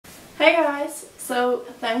Hey guys! So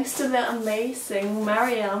thanks to the amazing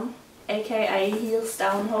Mariam, aka Heels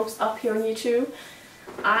Down Hopes up here on YouTube,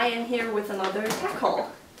 I am here with another tech haul.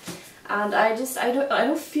 And I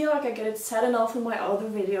don't feel like I get it said enough in my other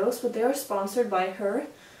videos, but they are sponsored by her,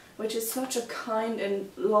 which is such a kind and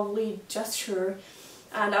lovely gesture.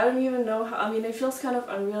 And I don't even know how, I mean, it feels kind of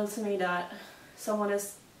unreal to me that someone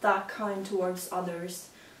is that kind towards others,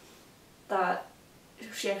 that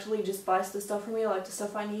she actually just buys the stuff for me, like the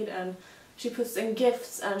stuff I need, and she puts in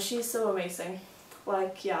gifts, and she's so amazing.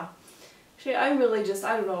 Like, yeah. I'm really just,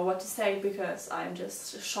 I don't know what to say, because I'm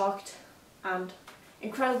just shocked and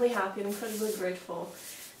incredibly happy and incredibly grateful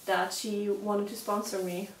that she wanted to sponsor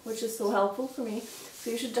me, which is so helpful for me. So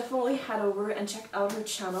you should definitely head over and check out her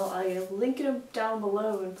channel. I'll link it down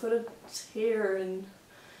below and put it here and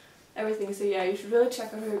everything. So yeah, you should really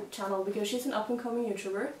check out her channel because she's an up-and-coming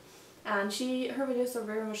YouTuber. And her videos are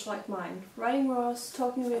very much like mine. Writing raws,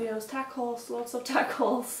 talking videos, tack hauls, lots of tack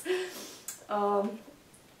hauls,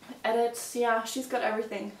 edits, yeah, she's got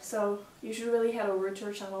everything. So you should really head over to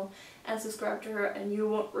her channel and subscribe to her and you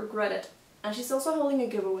won't regret it. And she's also holding a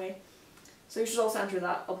giveaway, so you should also enter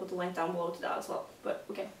that. I'll put the link down below to that as well. But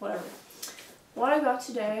okay, whatever. What I got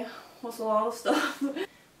today was a lot of stuff,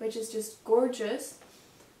 which is just gorgeous.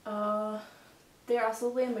 They're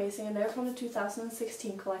absolutely amazing, and they're from the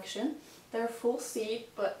 2016 collection. They're full seat,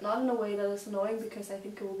 but not in a way that is annoying because I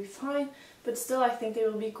think it will be fine, but still I think they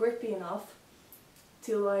will be grippy enough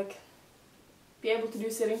to like be able to do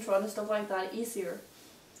sitting trot and stuff like that easier.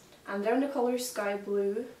 And they're in the color sky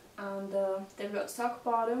blue, and they've got sock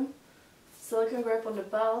bottom, silicone grip on the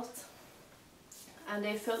belt, and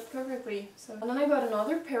they fit perfectly. So, and then I got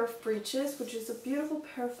another pair of breeches, which is a beautiful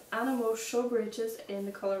pair of animo show breeches in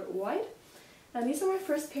the color white. And these are my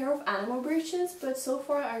first pair of animo breeches, but so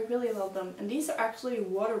far I really love them. And these are actually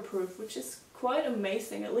waterproof, which is quite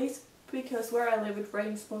amazing, at least because where I live it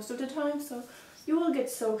rains most of the time, so you will get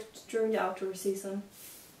soaked during the outdoor season.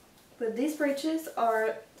 But these breeches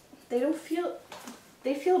are, they feel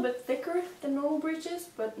a bit thicker than normal breeches,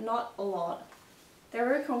 but not a lot. They're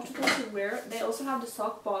very comfortable to wear. They also have the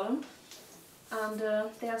sock bottom, and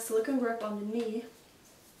they have silicone grip on the knee,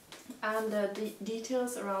 and the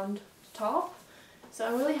details around the top. So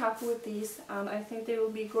I'm really happy with these, and I think they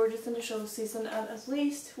will be gorgeous in the show season, and at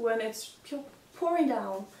least when it's pouring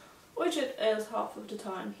down, which it is half of the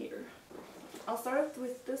time here. I'll start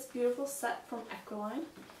with this beautiful set from Equiline,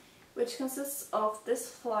 which consists of this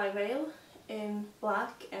fly veil in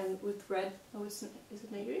black and with red. Oh, is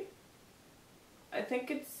it navy? I think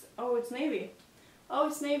it's, oh, it's navy. Oh,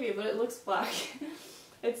 it's navy, but it looks black.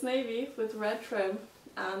 It's navy with red trim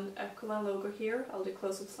and Equiline logo here. I'll do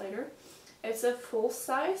close-ups later. It's a full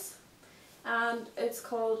size, and it's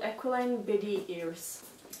called Equiline Biddy Ears.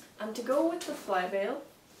 And to go with the fly veil,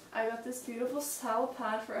 I got this beautiful saddle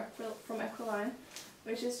pad from Equiline,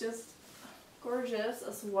 which is just gorgeous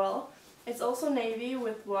as well. It's also navy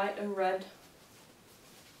with white and red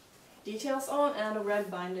details on, and a red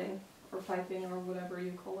binding or piping or whatever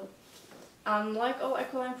you call it. And like all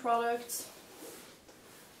Equiline products,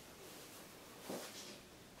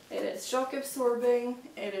 it is shock absorbing,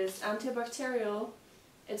 it is antibacterial,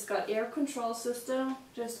 it's got air control system,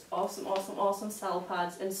 just awesome, awesome, awesome saddle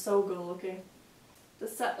pads, and so good looking. The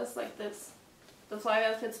set is like this. The fly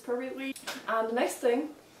veil fits perfectly. And the next thing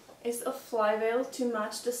is a fly veil to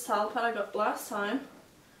match the saddle pad I got last time.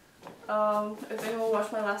 If anyone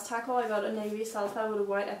watched my last tack haul, I got a navy saddle pad with a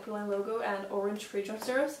white Equiline logo and orange freejump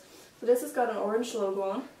stirrups. So this has got an orange logo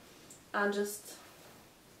on, and just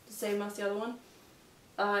the same as the other one.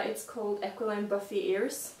 It's called Equiline Buffy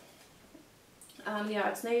Ears, and yeah,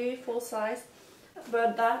 it's navy, full size,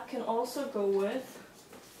 but that can also go with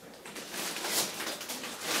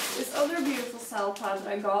this other beautiful saddle pad that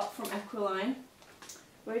I got from Equiline,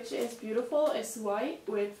 which is beautiful. It's white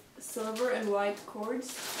with silver and white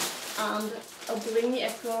cords and a blingy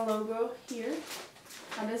Equiline logo here,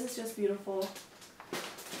 and this is just beautiful,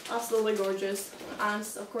 absolutely gorgeous. And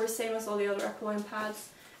of course, same as all the other Equiline pads.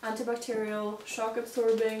 Antibacterial, shock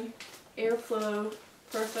absorbing, airflow,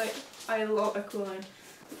 perfect. I love Equiline.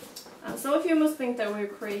 And some of you must think that we're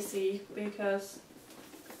crazy because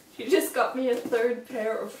she just got me a third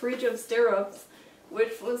pair of freejump stirrups,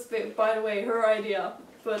 which was, by the way, her idea.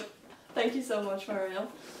 But thank you so much, Mariam,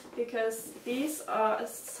 because these are,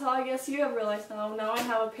 so I guess you have realized now I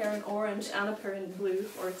have a pair in orange and a pair in blue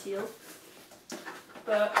or teal.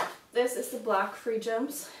 But this is the black free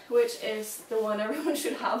jumps, which is the one everyone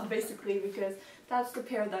should have basically, because that's the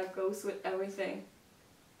pair that goes with everything.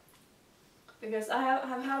 Because I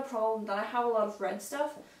have had a problem that I have a lot of red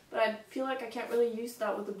stuff, but I feel like I can't really use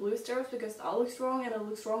that with the blue stirrups because that looks wrong and it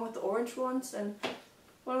looks wrong with the orange ones, and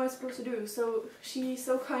what am I supposed to do? So she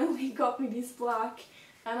so kindly got me these black,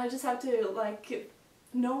 and I just have to, like,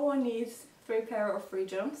 no one needs 3 pair of free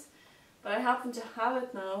jumps, but I happen to have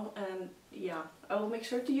it now, and yeah, I will make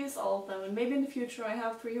sure to use all of them, and maybe in the future I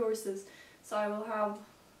have 3 horses, so I will have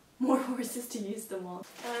more horses to use them on.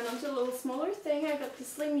 And onto a little smaller thing, I got the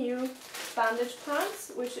Slim U bandage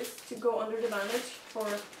pants, which is to go under the bandage for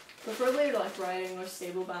preferably like riding or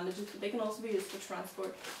stable bandages, but they can also be used for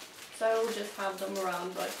transport. So I will just have them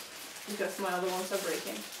around, but because my other ones are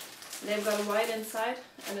breaking. And they've got a wide inside,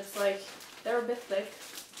 and it's like, they're a bit thick,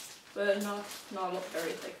 but not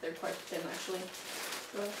very thick, they're quite thin actually.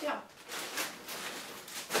 But yeah.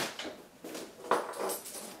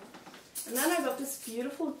 And then I got this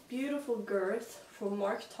beautiful, beautiful girth from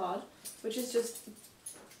Mark Todd, which is just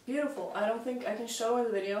beautiful. I don't think I can show in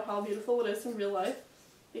the video how beautiful it is in real life,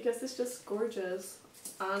 because it's just gorgeous.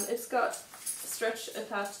 And it's got stretch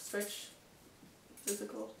attached, stretch, what is it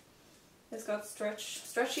called? It's got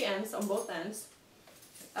stretchy ends on both ends.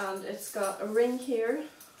 And it's got a ring here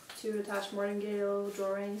to attach martingale,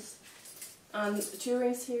 draw rings, and 2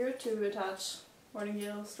 rings here to attach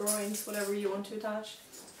martingales, draw rings, whatever you want to attach.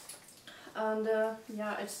 And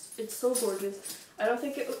yeah, it's so gorgeous. I don't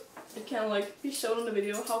think it can like be shown in the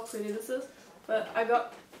video how pretty this is, but I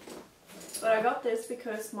got this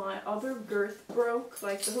because my other girth broke,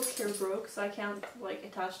 like the hook here broke, so I can't like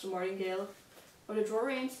attach the martingale or the draw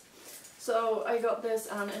reins. So I got this,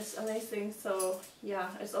 and it's amazing. So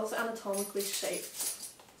yeah, it's also anatomically shaped.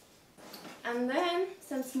 And then,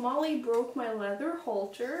 since Molly broke my leather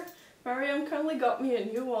halter, Mariam kindly got me a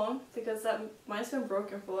new one, because mine's been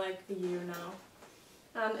broken for like a year now.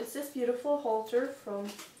 And it's this beautiful halter from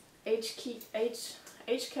HKM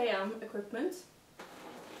Equipment.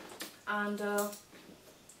 And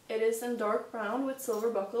it is in dark brown with silver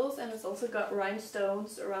buckles, and it's also got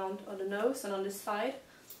rhinestones around on the nose and on the side.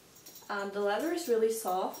 And the leather is really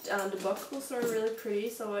soft, and the buckles are really pretty,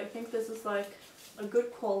 so I think this is like a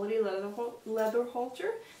good quality leather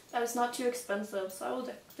halter that is not too expensive. So I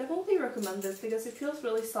would definitely recommend this, because it feels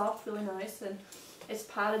really soft, really nice, and it's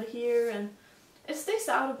padded here, and it sticks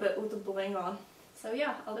out a bit with the bling on. So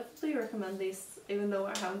yeah, I'll definitely recommend these, even though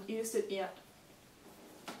I haven't used it yet.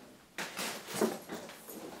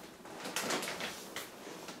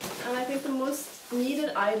 And I think the most needed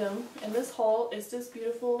item in this haul is this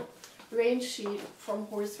beautiful rain sheet from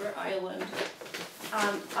Horseware Ireland.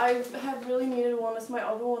 I have really needed one, as my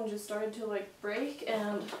other one just started to like break,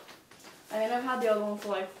 and I mean, I've had the other one for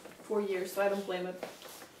like 4 years, so I don't blame it.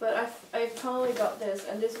 But I finally got this,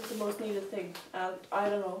 and this was the most needed thing. And I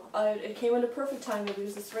don't know, it came in the perfect timing,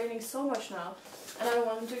 because it's raining so much now, and I don't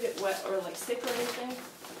want it to get wet or like stick or anything.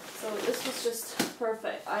 So this was just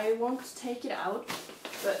perfect. I want to take it out,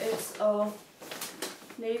 but it's a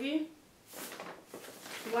navy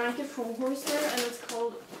blanket from Horseware, and it's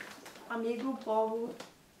called Amigo Ball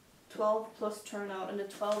 12 plus turnout, and the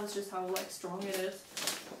 12 is just how like strong it is.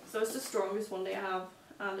 So it's the strongest one they have,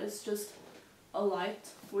 and it's just a light,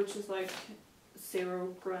 which is like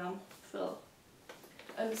 0 gram fill,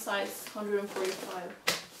 and size 145.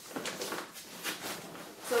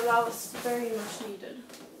 So that was very much needed.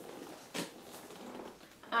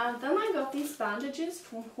 And then I got these bandages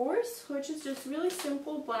from Horse, which is just really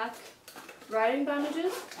simple black riding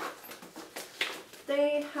bandages.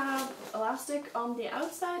 They have elastic on the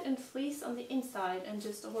outside and fleece on the inside, and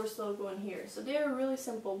just a horse logo in here. So they are really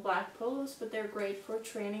simple black polos, but they're great for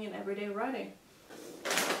training and everyday riding.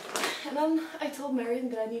 And then I told Marion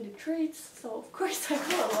that I needed treats, so of course I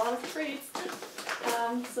got a lot of treats.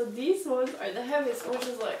 So these ones are the heaviest, which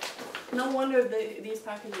is like, no wonder these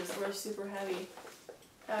packages were super heavy.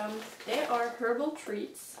 They are herbal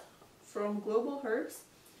treats from Global Herbs,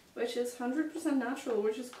 which is 100% natural,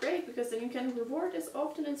 which is great, because then you can reward as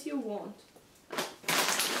often as you want.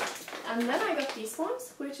 And then I got these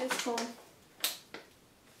ones, which is from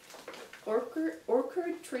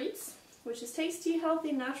Orchard Treats, which is tasty,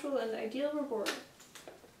 healthy, natural, and ideal reward.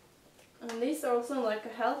 And these are also like a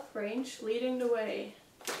health range, leading the way.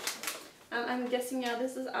 And I'm guessing, yeah,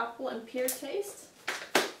 this is apple and pear taste.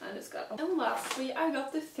 And it's got. And lastly, I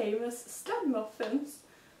got the famous stud muffins,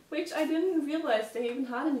 which I didn't realize they even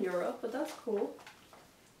had in Europe, but that's cool.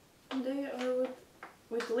 And they are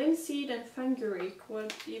with linseed and fenugreek,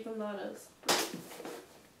 what even that is.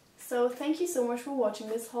 So thank you so much for watching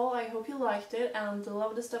this haul. I hope you liked it and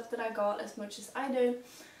loved the stuff that I got as much as I did.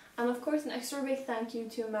 And of course, an extra big thank you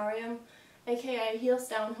to Mariam, aka Heels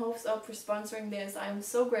Down, Hopes Up, for sponsoring this. I'm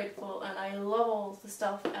so grateful, and I love all the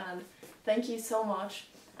stuff, and thank you so much.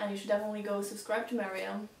 And you should definitely go subscribe to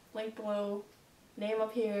Mariam. link below, name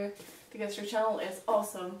up here, because your channel is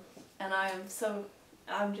awesome, and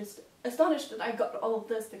I'm just astonished that I got all of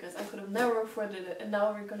this, because I could have never afforded it, and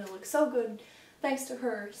now we're gonna look so good thanks to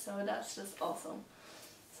her, so that's just awesome.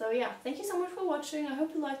 So yeah, thank you so much for watching. I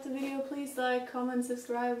hope you liked the video. Please like, comment,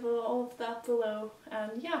 subscribe, all of that below,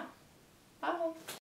 and yeah, bye!